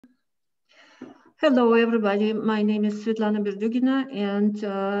Hello, everybody. My name is Svetlana Berdyugina, and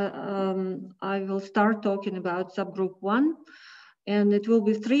I will start talking about subgroup 1. And it will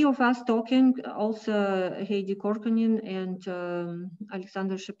be 3 of us talking. Also, Heidi Korhonen and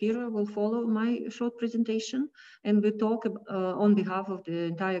Alexander Shapiro will follow my short presentation. And we talk on behalf of the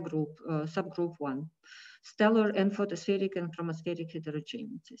entire group, subgroup 1, stellar and photospheric and chromospheric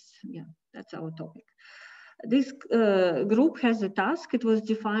heterogeneities. Yeah, that's our topic. This group has a task. It was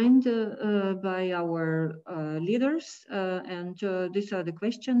defined by our leaders, and these are the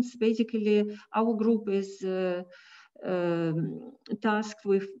questions. Basically, our group is tasked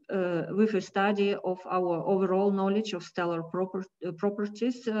with a study of our overall knowledge of stellar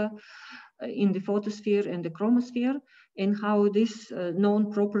properties in the photosphere and the chromosphere, and how these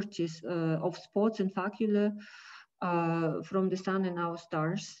known properties of spots and facula from the sun and our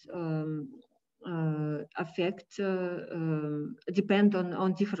stars depend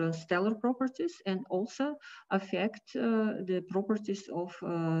on different stellar properties, and also affect the properties of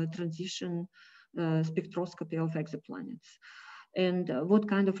transition spectroscopy of exoplanets, and what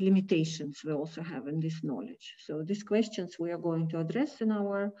kind of limitations we also have in this knowledge. So these questions we are going to address in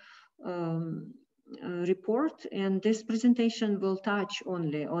our report, and this presentation will touch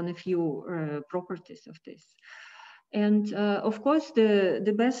only on a few properties of this. And of course,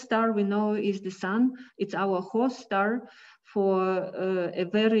 the best star we know is the sun. It's our host star for a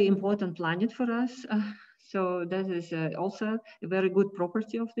very important planet for us. So that is also a very good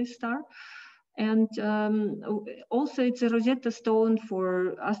property of this star. And also it's a Rosetta Stone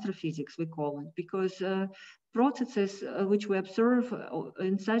for astrophysics, we call it, because processes which we observe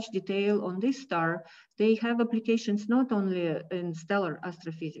in such detail on this star, they have applications not only in stellar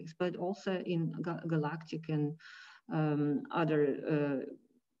astrophysics, but also in galactic and other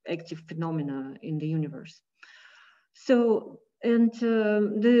active phenomena in the universe. So, and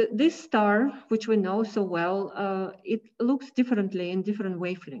this star, which we know so well, it looks differently in different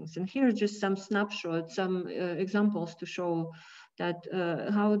wavelengths. And here are just some snapshots, some examples to show that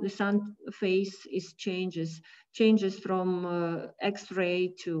how the sun phase changes from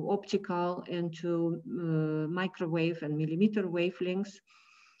X-ray to optical and to microwave and millimeter wavelengths.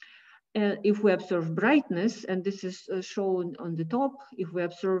 If we observe brightness, and this is shown on the top, if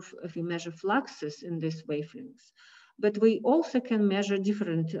we measure fluxes in these wavelengths. But we also can measure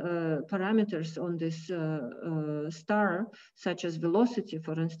different parameters on this star, such as velocity,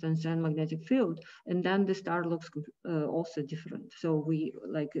 for instance, and magnetic field, and then the star looks also different. So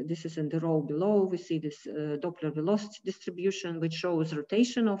this is in the row below, we see this Doppler velocity distribution, which shows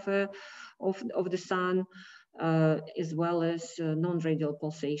rotation of the sun, as well as non-radial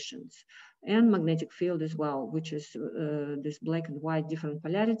pulsations, and magnetic field as well, which is this black and white different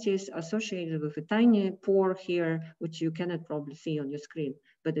polarities associated with a tiny pore here, which you cannot probably see on your screen,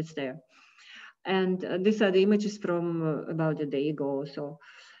 but it's there. And these are the images from about a day ago. So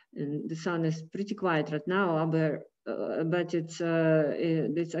the sun is pretty quiet right now, but its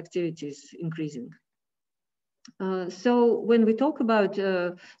activity is increasing. So when we talk about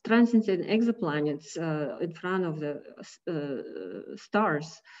transiting exoplanets in front of the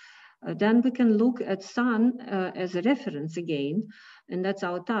stars, then we can look at sun as a reference again, and that's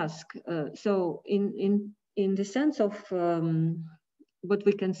our task. So in the sense of what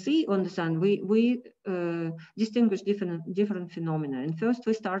we can see on the sun, we distinguish different phenomena. And first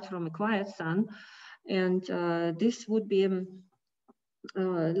we start from a quiet sun, and this would be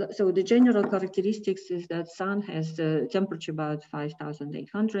so the general characteristics is that sun has the temperature about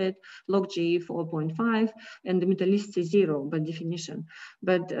 5,800, log G 4.5, and the metallicity 0 by definition.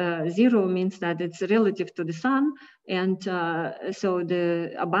 But 0 means that it's relative to the sun, and so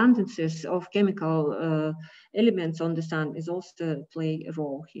the abundances of chemical elements on the sun is also play a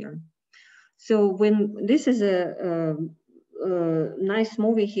role here. So when this is a nice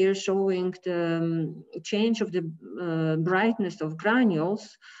movie here showing the change of the brightness of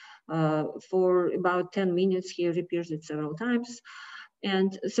granules for about 10 minutes. Here appears it several times.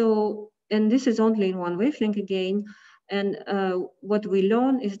 And so, and this is only in one wavelength again. And what we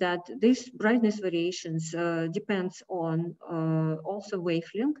learn is that this brightness variations depends on also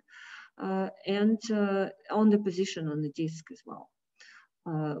wavelength and on the position on the disk as well.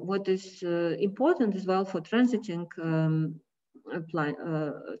 What is important as well for transiting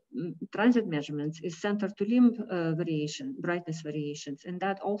transit measurements is center to limb variation, brightness variations, and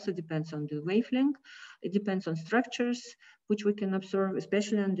that also depends on the wavelength. It depends on structures which we can observe,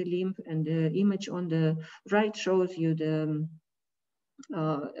 especially on the limb, and the image on the right shows you the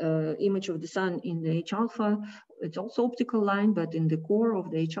image of the sun in the H alpha it's also optical line, but in the core of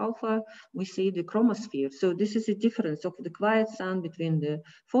the H-alpha, we see the chromosphere. So this is a difference of the quiet sun between the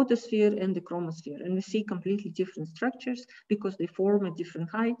photosphere and the chromosphere. And we see completely different structures because they form at different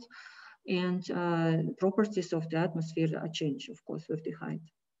heights, and properties of the atmosphere are changed, of course, with the height.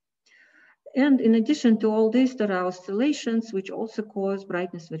 And in addition to all this, there are oscillations which also cause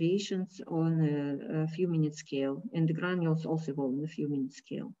brightness variations on a few minute scale, and the granules also evolve on a few minute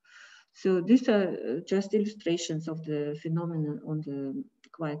scale. So these are just illustrations of the phenomenon on the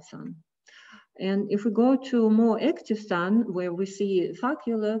quiet sun. And if we go to more active sun, where we see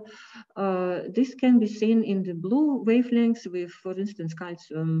facula, this can be seen in the blue wavelengths with, for instance,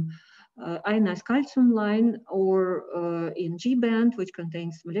 calcium, ionized calcium line, or in G band, which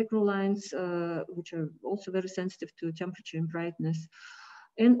contains molecular lines, which are also very sensitive to temperature and brightness.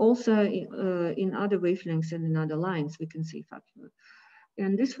 And also in other wavelengths and in other lines, we can see facula.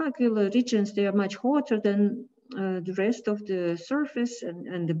 And these facula regions, they are much hotter than the rest of the surface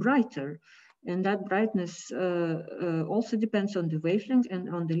and the brighter. And that brightness also depends on the wavelength and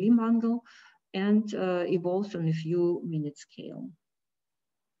on the limb angle, and evolves on a few minute scale.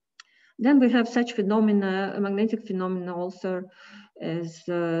 Then we have such phenomena, magnetic phenomena also, as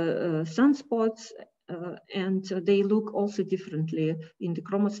sunspots, and they look also differently in the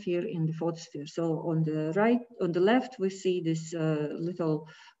chromosphere, in the photosphere. So on the right, on the left, we see this little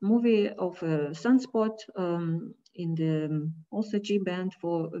movie of a sunspot in the also G band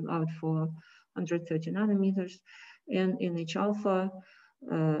for about 430 nanometers, and in H-alpha,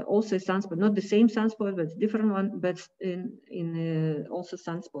 also a sunspot, not the same sunspot, but a different one, but in also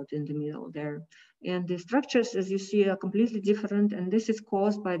sunspot in the middle there. And the structures, as you see, are completely different, and this is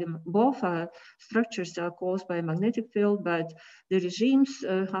caused by both structures are caused by magnetic field, but the regimes,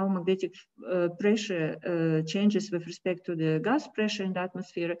 how magnetic pressure changes with respect to the gas pressure in the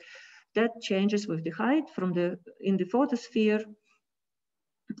atmosphere, that changes with the height from in the photosphere.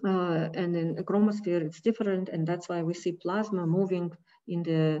 And in the chromosphere, it's different, and that's why we see plasma moving in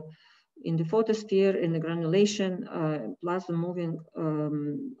the photosphere, in the granulation, plasma moving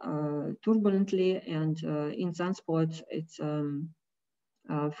turbulently, and in sunspots, it's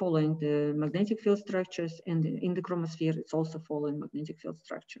following the magnetic field structures, and in the chromosphere, it's also following magnetic field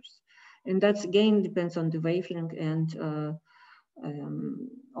structures. And that's again depends on the wavelength and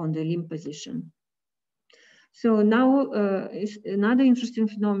on the limb position. So now is another interesting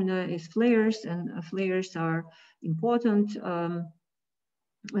phenomena is flares, and flares are important.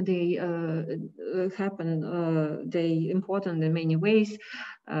 They happen, they important in many ways.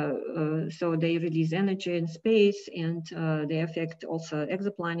 So they release energy in space, and they affect also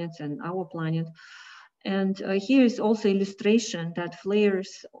exoplanets and our planet. And here is also illustration that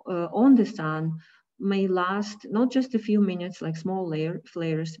flares on the sun may last not just a few minutes like small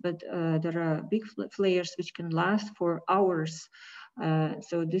flares, but there are big flares which can last for hours.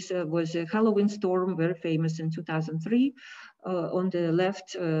 So this was a Halloween storm, very famous in 2003. On the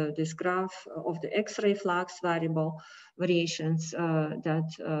left, this graph of the X-ray flux variations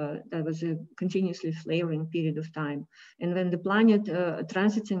that was a continuously flaring period of time. And when the planet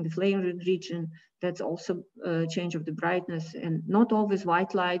transiting the flaring region, that's also a change of the brightness, and not always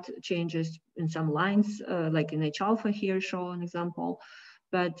white light changes in some lines, like in H-alpha here show an example,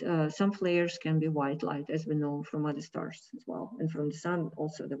 but some flares can be white light, as we know from other stars as well, and from the sun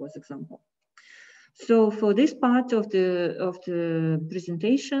also there was example. So for this part of the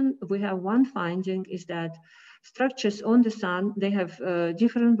presentation, we have one finding is that structures on the sun, they have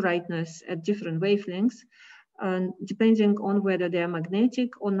different brightness at different wavelengths, and depending on whether they are magnetic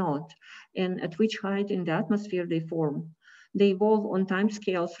or not, and at which height in the atmosphere they form. They evolve on time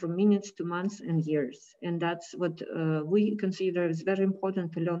scales from minutes to months and years. And that's what we consider is very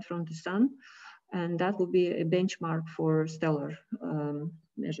important to learn from the sun. And that will be a benchmark for stellar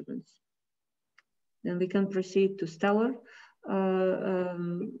measurements. Then we can proceed to stellar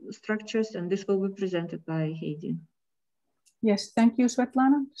structures, and this will be presented by Heidi. Yes, thank you,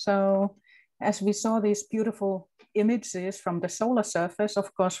 Svetlana. So as we saw these beautiful images from the solar surface,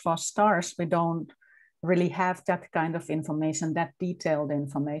 of course, for stars, we don't really have that kind of information, that detailed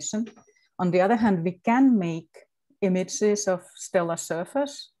information. On the other hand, we can make images of stellar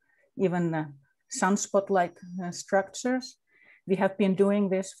surface, even sunspot-like structures. We have been doing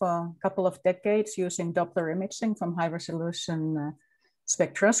this for a couple of decades using Doppler imaging from high resolution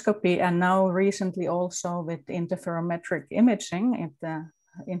spectroscopy, and now recently also with interferometric imaging at the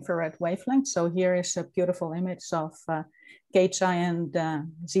infrared wavelength. So here is a beautiful image of gate giant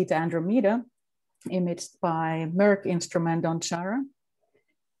Zeta Andromeda, imaged by Merck instrument on Chara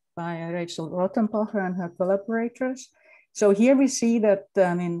by Rachel Rothenbacher and her collaborators. So here we see that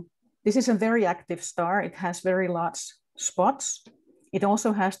this is a very active star. It has very large spots. It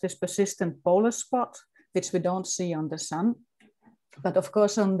also has this persistent polar spot, which we don't see on the sun. But of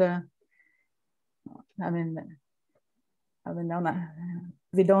course, on the,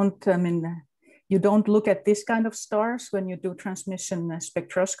 you don't look at this kind of stars when you do transmission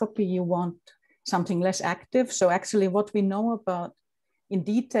spectroscopy. You want something less active. So actually what we know about in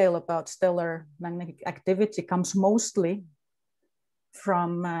detail about stellar magnetic activity comes mostly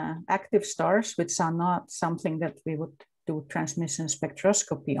from active stars, which are not something that we would do transmission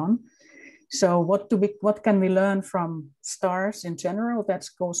spectroscopy on. So what can we learn from stars in general? That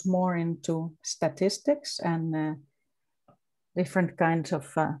goes more into statistics and different kinds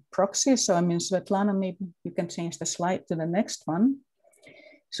of proxies. So I mean, Svetlana, maybe you can change the slide to the next one.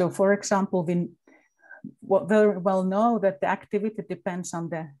 So for example, we very well know that the activity depends on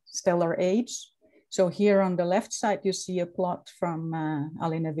the stellar age. So here on the left side, you see a plot from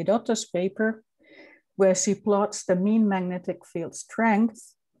Aline Vidotto's paper, where she plots the mean magnetic field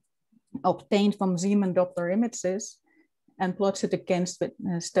strength obtained from Zeeman Doppler images and plots it against the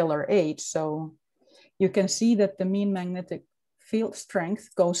stellar age. So you can see that the mean magnetic field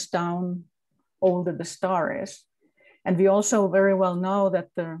strength goes down older the star is. And we also very well know that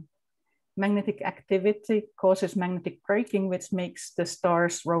the magnetic activity causes magnetic braking, which makes the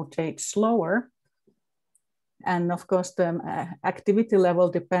stars rotate slower. And of course, the activity level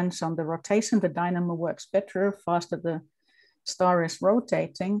depends on the rotation. The dynamo works better, faster the star is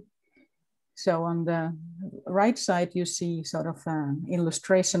rotating. So on the right side, you see sort of an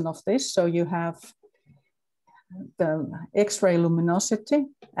illustration of this. So you have the X-ray luminosity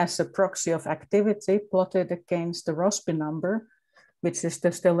as a proxy of activity plotted against the Rossby number, which is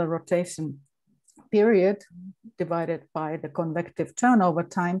the stellar rotation period divided by the convective turnover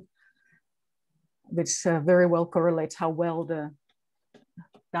time, which very well correlates how well the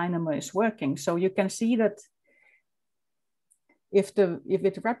dynamo is working. So you can see that if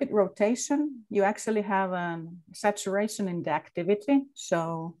it's rapid rotation, you actually have a saturation in the activity.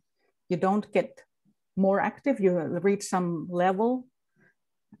 So you don't get more active, you reach some level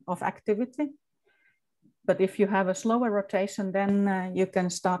of activity. But if you have a slower rotation, then you can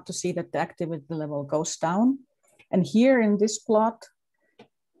start to see that the activity level goes down. And here in this plot,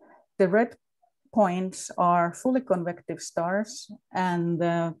 the red points are fully convective stars and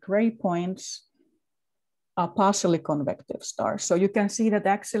the gray points are partially convective stars. So you can see that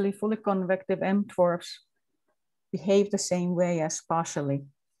actually fully convective M dwarfs behave the same way as partially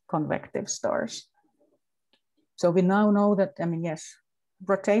convective stars. So we now know that, I mean, yes,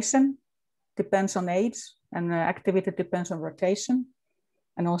 rotation depends on age and activity depends on rotation.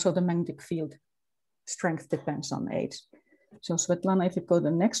 And also the magnetic field strength depends on age. So Svetlana, if you go to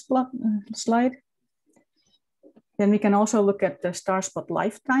the next slide, then we can also look at the star spot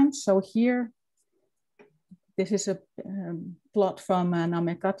lifetime. So here, this is a plot from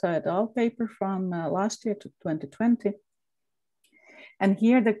Namekata et al. Paper from last year to 2020. And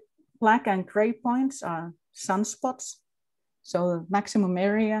here the black and gray points are sunspots. So maximum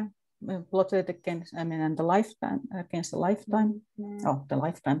area plotted against, I mean, and the lifetime against the lifetime. Oh, the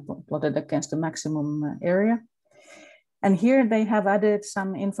lifetime plotted against the maximum area. And here they have added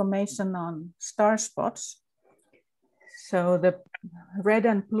some information on star spots. So the red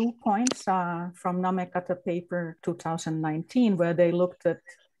and blue points are from Namekata paper 2019, where they looked at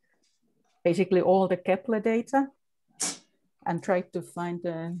basically all the Kepler data and tried to find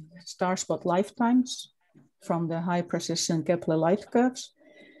the star spot lifetimes from the high precision Kepler light curves.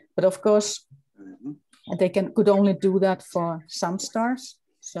 But of course, they could only do that for some stars.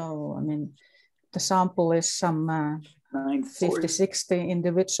 So, I mean, the sample is some 50, 60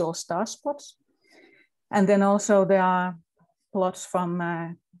 individual star spots. And then also there are plots from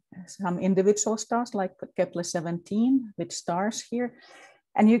some individual stars like Kepler 17 with stars here.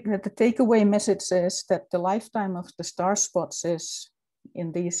 And the takeaway message is that the lifetime of the star spots is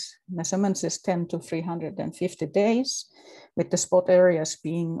in these measurements is 10 to 350 days, with the spot areas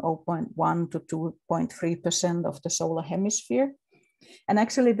being 0.1 to 2.3% of the solar hemisphere. And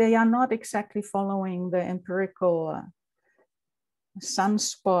actually they are not exactly following the empirical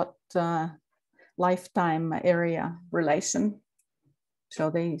sunspot lifetime area relation. So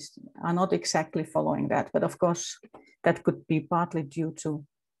they are not exactly following that, but of course that could be partly due to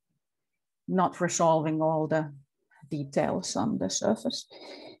not resolving all the details on the surface.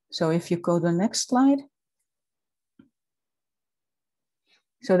 So if you go to the next slide.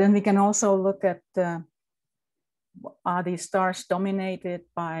 So then we can also look at are these stars dominated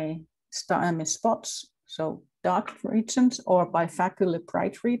by spots, so dark regions, or by faculae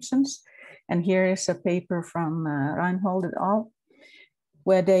bright regions? And here is a paper from Reinhold et al.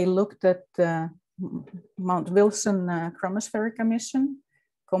 where they looked at Mount Wilson chromospheric emission,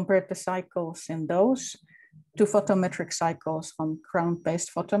 compared the cycles in those to photometric cycles from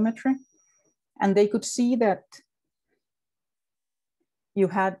ground-based photometry. And they could see that you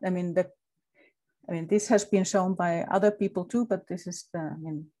had, this has been shown by other people too, but this is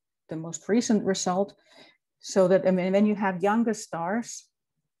the most recent result. So that, when you have younger stars,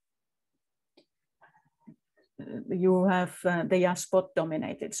 you have, they are spot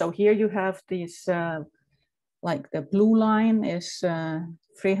dominated. So here you have these, like the blue line is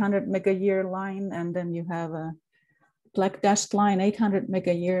 300 megayear line, and then you have a black dashed line, 800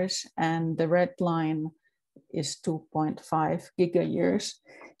 megayears, and the red line is 2.5 gigayears.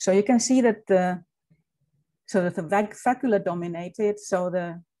 So you can see that the facula dominated, so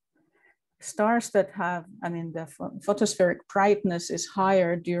the stars that have, the photospheric brightness is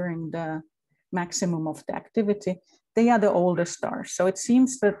higher during the maximum of the activity, they are the older stars. So it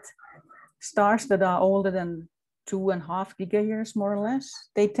seems that stars that are older than 2.5 gigayears, more or less,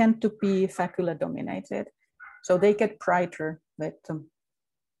 they tend to be facula dominated. So they get brighter with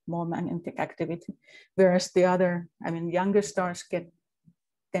more magnetic activity, whereas the other, younger stars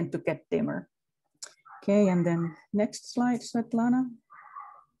tend to get dimmer. Okay, and then next slide, Svetlana.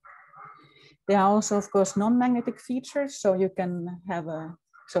 There are also, of course, non-magnetic features. So you can have a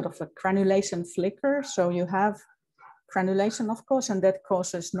sort of a granulation flicker. So you have granulation, of course, and that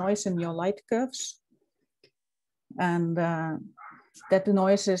causes noise in your light curves. And that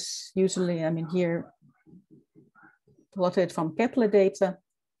noise is usually, here plotted from Kepler data,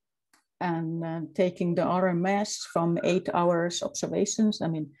 and taking the RMS from 8 hours observations,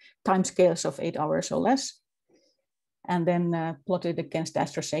 timescales of 8 hours or less, and then plotted against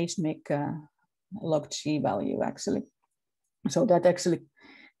astroseismic log G value, actually. So that actually,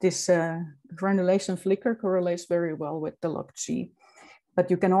 this granulation flicker correlates very well with the log G.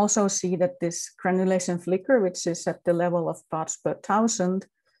 But you can also see that this granulation flicker, which is at the level of parts per 1,000,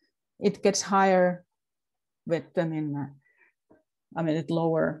 it gets higher with, at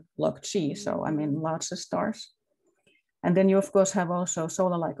lower log G, so larger stars. And then you of course have also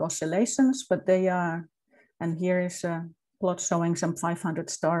solar-like oscillations, but they are, and here is a plot showing some 500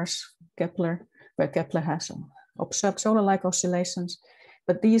 stars, Kepler, where Kepler has observed solar-like oscillations.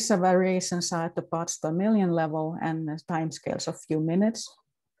 But these variations are at the parts per million level and timescales of few minutes.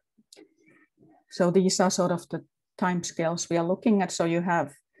 So these are sort of the timescales we are looking at. So you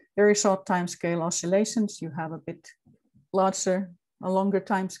have very short timescale oscillations, you have a bit larger, a longer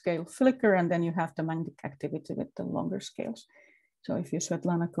timescale flicker, and then you have the magnetic activity with the longer scales. So if you,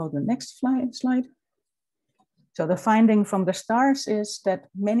 Svetlana, go to the next slide. So the finding from the stars is that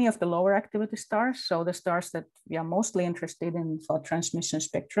many of the lower activity stars, so the stars that we are mostly interested in for transmission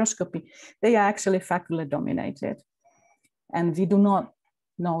spectroscopy, they are actually facula dominated. And we do not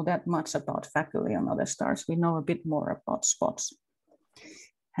know that much about faculae on other stars. We know a bit more about spots.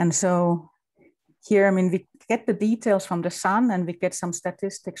 And so here, we get the details from the sun, and we get some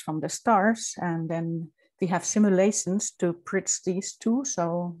statistics from the stars, and then we have simulations to bridge these two.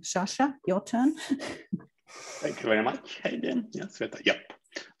 So Sasha, your turn. Thank you very much, Heidi. Yes, yep.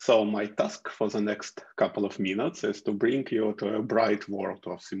 So my task for the next couple of minutes is to bring you to a bright world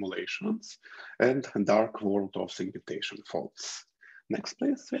of simulations and a dark world of invitation faults. Next,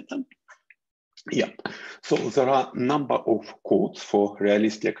 please, Sveta. Yeah, so there are a number of codes for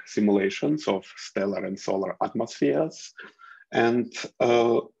realistic simulations of stellar and solar atmospheres, and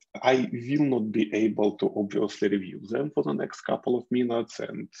I will not be able to obviously review them for the next couple of minutes,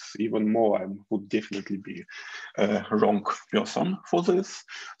 and even more, I would definitely be a wrong person for this.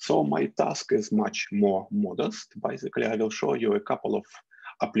 So my task is much more modest. Basically, I will show you a couple of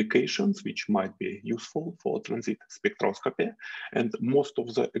applications which might be useful for transit spectroscopy. And most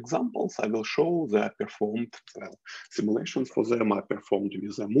of the examples I will show, they are performed, well, simulations for them are performed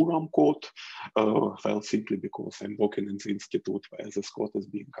with a Murray code, well, simply because I'm working in the institute where this code is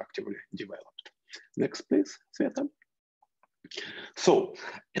being actively developed. Next, please, Sveta. So,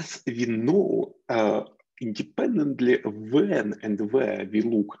 as we know, independently when and where we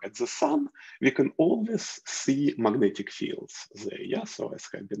look at the sun, we can always see magnetic fields there. Yeah? So as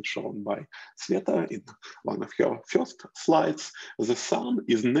has been shown by Sveta in one of her first slides, the sun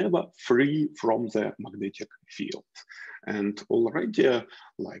is never free from the magnetic field. And already,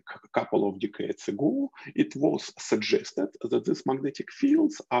 like a couple of decades ago, it was suggested that these magnetic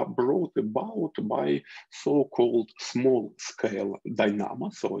fields are brought about by so-called small-scale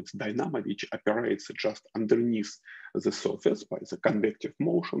dynamo. So it's dynamo which operates just underneath the surface by the convective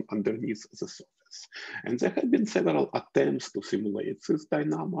motion underneath the surface. And there have been several attempts to simulate this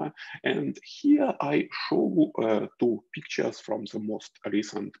dynamo. And here I show two pictures from the most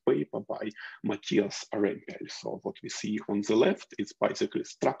recent paper by Matthias Rempel. So what we see on the left is basically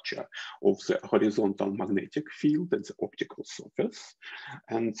structure of the horizontal magnetic field and the optical surface.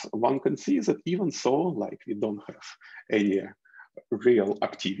 And one can see that even so, like we don't have any real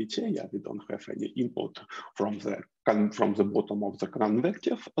activity, yeah, we don't have any input from the bottom of the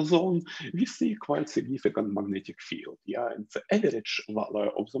convective zone, we see quite significant magnetic field, yeah, and the average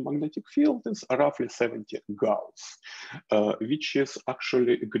value of the magnetic field is roughly 70 Gauss, which is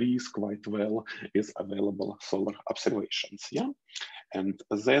actually agrees quite well with available solar observations, yeah. And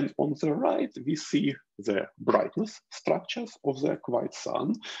then on the right, we see the brightness structures of the quiet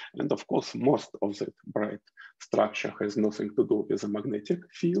sun. And of course, most of that bright structure has nothing to do with the magnetic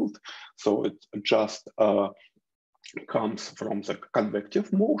field. So it just comes from the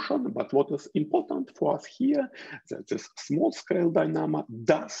convective motion, but what is important for us here, that this small scale dynamo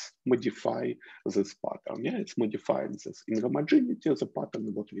does modify this pattern. Yeah, it's modifying this inhomogeneity, the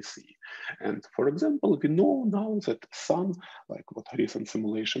pattern what we see. And for example, we know now that sun, like what recent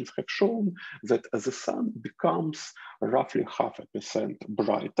simulations have shown, that the sun becomes roughly 0.5%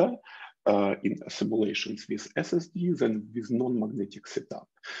 brighter in simulations with SSD than with non-magnetic setup.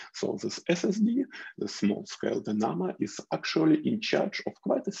 So this SSD, the small scale dynamo, is actually in charge of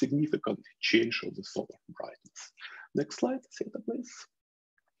quite a significant change of the solar brightness. Next slide, Theta, please.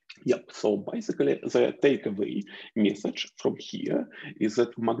 Yep, so basically the takeaway message from here is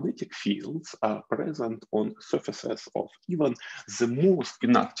that magnetic fields are present on surfaces of even the most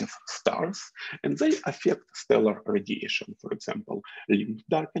inactive stars, and they affect stellar radiation. For example, limb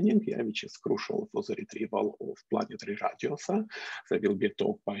darkening, yeah, which is crucial for the retrieval of planetary radiosa. There will be a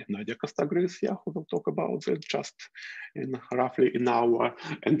talk by Nadia Kostagris, who will talk about that just in roughly an hour.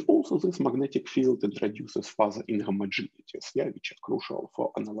 And also this magnetic field introduces further inhomogeneities, yeah, which are crucial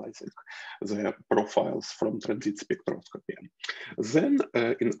for analyzing the profiles from transit spectroscopy. Then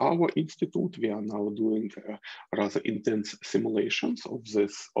in our institute, we are now doing rather intense simulations of the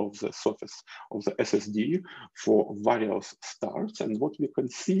surface of the SSD for various stars. And what we can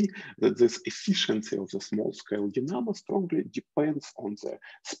see that this efficiency of the small scale dynamo strongly depends on the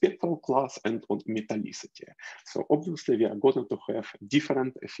spectral class and on metallicity. So obviously we are going to have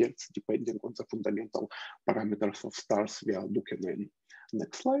different effects depending on the fundamental parameters of stars we are looking in.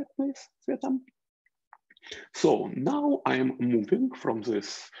 Next slide, please, Sveta. So now I am moving from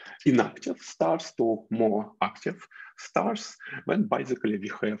this inactive stars to more active stars, when basically we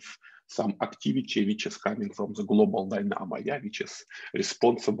have some activity which is coming from the global dynamo, yeah, which is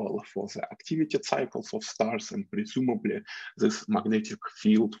responsible for the activity cycles of stars, and presumably this magnetic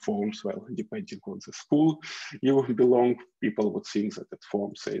field forms, well, depending on the school you belong, people would think that it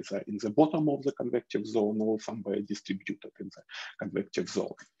forms either in the bottom of the convective zone or somewhere distributed in the convective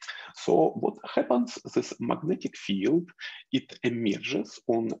zone. So what happens, this magnetic field, it emerges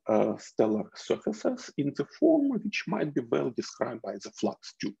on stellar surfaces in the form which might be well described by the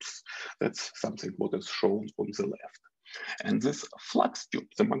flux tubes. That's something what is shown on the left. And this flux tube,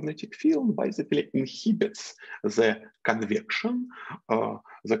 the magnetic field, basically inhibits the convection,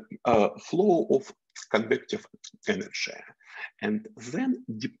 the flow of convective energy. And then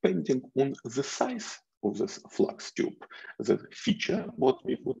depending on the size of this flux tube, the feature, what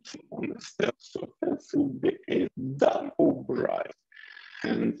we would see on the stellar surface will be a dark or bright.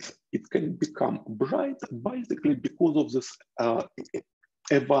 And it can become bright basically because of this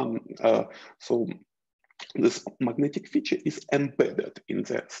so this magnetic feature is embedded in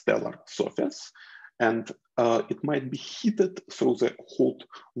the stellar surface, and it might be heated through the hot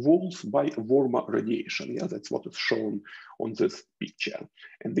walls by warmer radiation. Yeah, that's what is shown on this picture.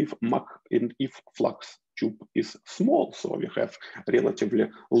 And if flux tube is small, so we have relatively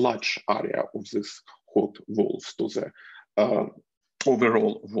large area of this hot walls to the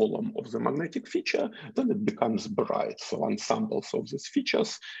overall volume of the magnetic feature, then it becomes bright. So ensembles of these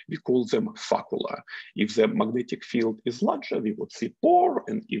features, we call them facula. If the magnetic field is larger, we would see pore,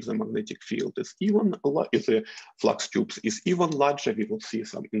 and if the magnetic field is if the flux tubes is even larger, we would see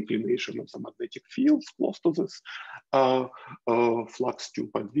some inclination of the magnetic fields close to this flux tube,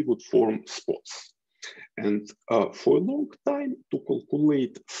 and we would form spots. And for a long time, to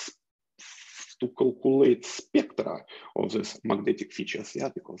calculate to calculate spectra of these magnetic features, yeah,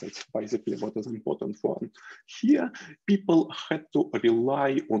 because that's basically what is important for them. Here, people had to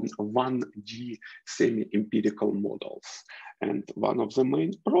rely on 1D semi-empirical models. And one of the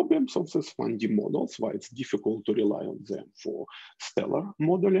main problems of these 1D models, why it's difficult to rely on them for stellar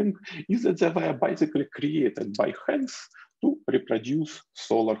modeling, is that they were basically created by hands to reproduce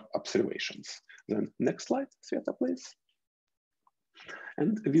solar observations. Then next slide, Sveta, please.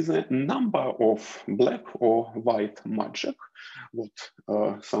 And with a number of black or white magic,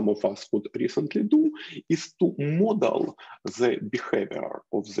 what some of us could recently do is to model the behavior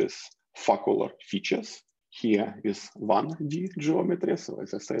of these facular features. Here is 1D geometry, so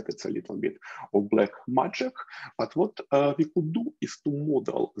as I said, it's a little bit of black magic, but what we could do is to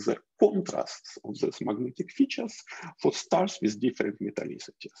model the contrasts of these magnetic features for stars with different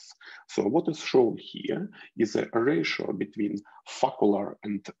metallicities. So what is shown here is a ratio between facular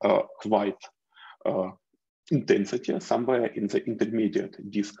and white intensity somewhere in the intermediate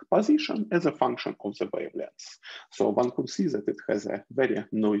disk position as a function of the wavelengths. So one could see that it has a very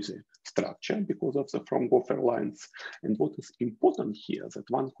noisy structure because of the Fraunhofer lines. And what is important here is that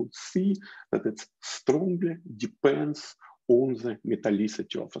one could see that it strongly depends on the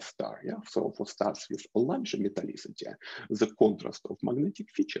metallicity of a star. Yeah? So for stars with larger metallicity, the contrast of magnetic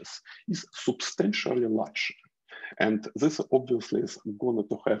features is substantially larger. And this obviously is going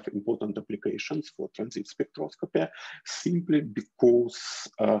to have important applications for transit spectroscopy, simply because,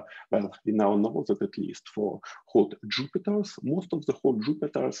 well, we now know that at least for hot Jupiters, most of the hot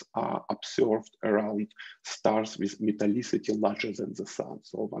Jupiters are observed around stars with metallicity larger than the sun.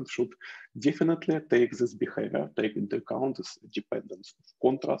 So one should definitely take this behavior, take into account this dependence of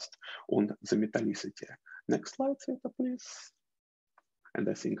contrast on the metallicity. Next slide, Sveta, please. And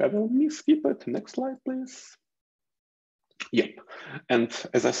I think I will skip it. Next slide, please. Yep, and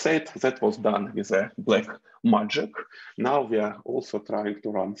as I said, that was done with a black magic. Now we are also trying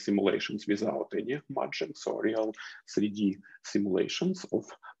to run simulations without any magic, so real 3D simulations of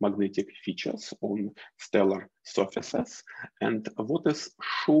magnetic features on stellar surfaces. And what is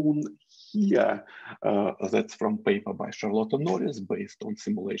shown here, that's from paper by Charlotte Norris based on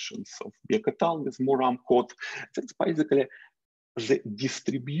simulations of Beck et al. With Moram code. That's basically the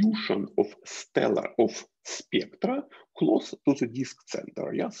distribution of spectra close to the disk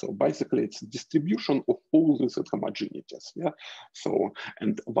center. Yeah, so basically it's distribution of all these homogeneities. Yeah, so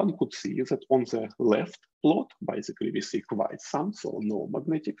and one could see that on the left plot, basically we see quite some, so no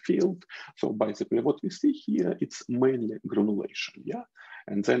magnetic field. So basically what we see here, it's mainly granulation. Yeah,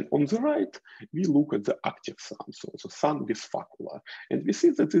 and then on the right we look at the active sun, so the sun with facula, and we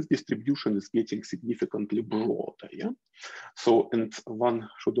see that this distribution is getting significantly broader. Yeah. So, and one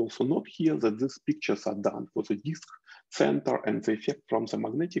should also note here that these pictures are done for the disk center, and the effect from the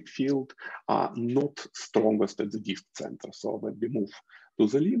magnetic field are not strongest at the disk center. So when we move to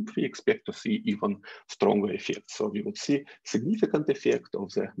the limb, we expect to see even stronger effects. So we would see significant effect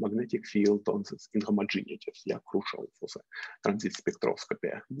of the magnetic field on this inhomogeneities, yeah, crucial for the transit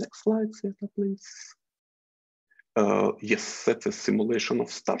spectroscopy. Next slide, Sveta, please. Yes, that's a simulation of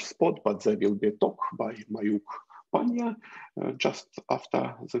star spot, but there will be a talk by Mayuk Panya just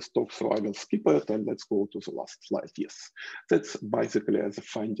after this talk, so I will skip it and let's go to the last slide. Yes, that's basically the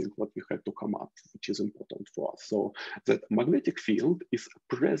finding what we had to come up, which is important for us. So that magnetic field is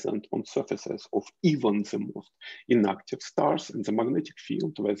present on surfaces of even the most inactive stars, and the magnetic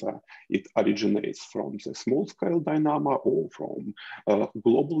field, whether it originates from the small scale dynamo or from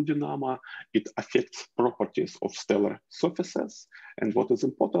global dynamo, it affects properties of stellar surfaces. And what is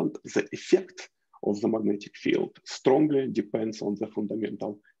important, the effect of the magnetic field strongly depends on the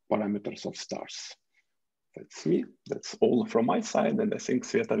fundamental parameters of stars. That's me. That's all from my side, and I think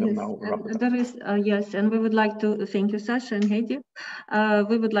Sveta will now wrap it up. There is, yes, and we would like to thank you, Sasha and Heidi.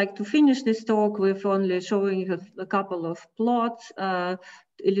 We would like to finish this talk with only showing a couple of plots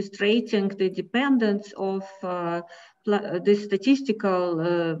illustrating the dependence of the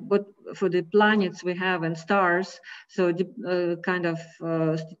statistical, but for the planets we have and stars, so the kind of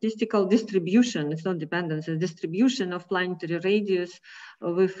statistical distribution, it's not dependence, it's distribution of planetary radius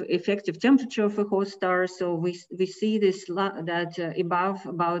with effective temperature of a host star. So we see this, that above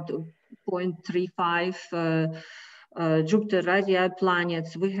about 0.35 Jupiter radii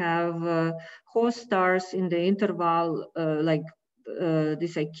planets, we have host stars in the interval like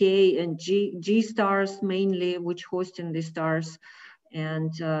these are K and G stars mainly, which host in the stars,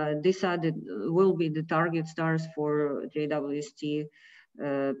 and these are will be the target stars for JWST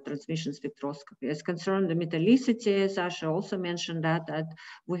transmission spectroscopy. As concerned the metallicity, Sasha also mentioned that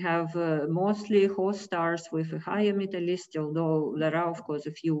we have mostly host stars with a higher metallicity, although there are of course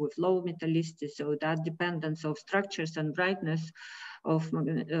a few with low metallicity, so that dependence of structures and brightness of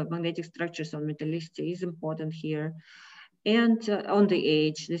magnetic structures on metallicity is important here. And on the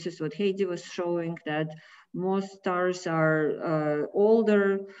age, this is what Heidi was showing, that most stars are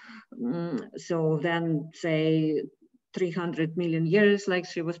older, so then say 300 million years, like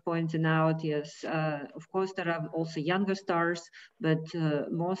she was pointing out. Yes, of course there are also younger stars, but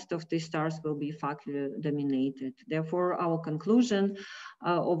most of these stars will be factor dominated. Therefore, our conclusion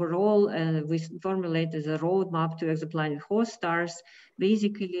overall, we formulated a roadmap to exoplanet host stars,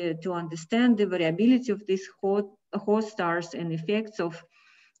 basically to understand the variability of these host stars and effects of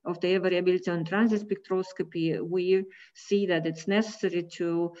their variability on transit spectroscopy. We see that it's necessary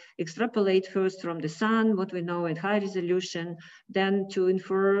to extrapolate first from the sun, what we know at high resolution, then to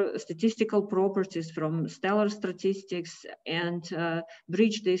infer statistical properties from stellar statistics and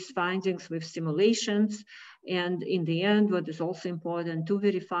bridge these findings with simulations. And in the end, what is also important, to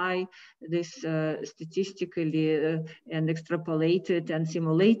verify this statistically and extrapolated and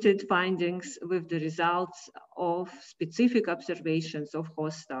simulated findings with the results of specific observations of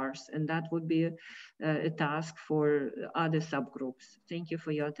host stars. And that would be a task for other subgroups. Thank you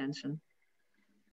for your attention.